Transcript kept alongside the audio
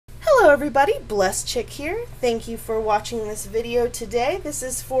Hello everybody, Blessed Chick here. Thank you for watching this video today. This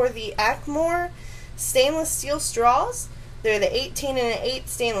is for the Acmore stainless steel straws. They're the 18 1/8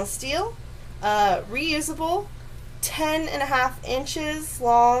 stainless steel, reusable, 10.5 inches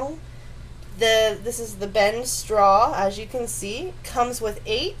long. This is the bend straw, as you can see. Comes with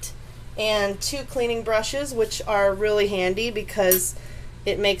 8 and 2 cleaning brushes, which are really handy because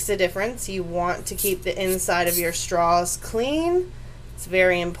it makes a difference. You want to keep the inside of your straws clean. It's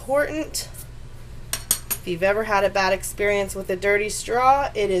very important. If you've ever had a bad experience with a dirty straw,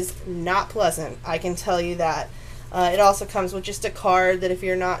 it is not pleasant. I can tell you that. It also comes with just a card that if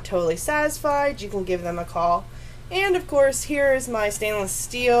you're not totally satisfied, you can give them a call. And of course, here is my stainless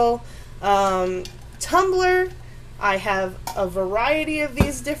steel tumbler. I have a variety of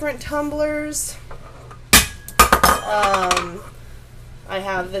these different tumblers. I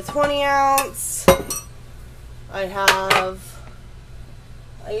have the 20 ounce.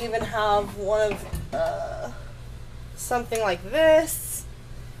 I even have one of something like this,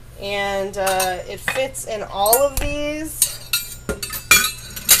 and it fits in all of these.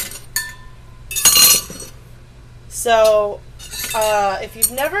 So if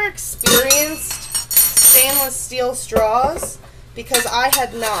you've never experienced stainless steel straws, because I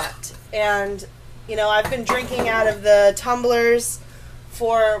had not, and you know, I've been drinking out of the tumblers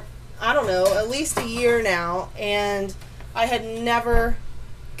for, I don't know, at least a year now, and I had never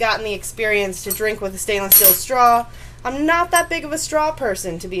gotten the experience to drink with a stainless steel straw. I'm not that big of a straw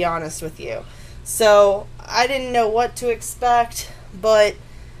person, to be honest with you, so I didn't know what to expect, but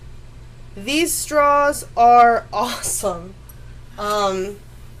these straws are awesome.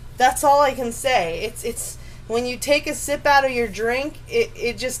 That's all I can say. It's when you take a sip out of your drink,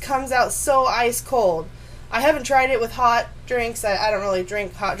 it just comes out so ice cold. I haven't tried it with hot drinks. I don't really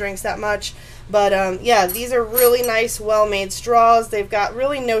drink hot drinks that much. But yeah, these are really nice, well-made straws. They've got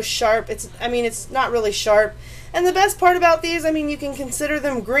really no sharp. It's not really sharp. And the best part about these, I mean, you can consider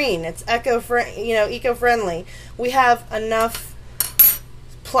them green. It's eco-friendly. We have enough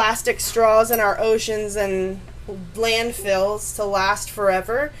plastic straws in our oceans and landfills to last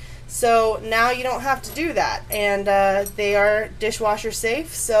forever. So now you don't have to do that. And they are dishwasher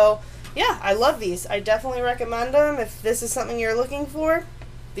safe. So yeah, I love these. I definitely recommend them. If this is something you're looking for,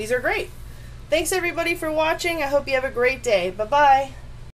 these are great. Thanks everybody for watching. I hope you have a great day. Bye-bye.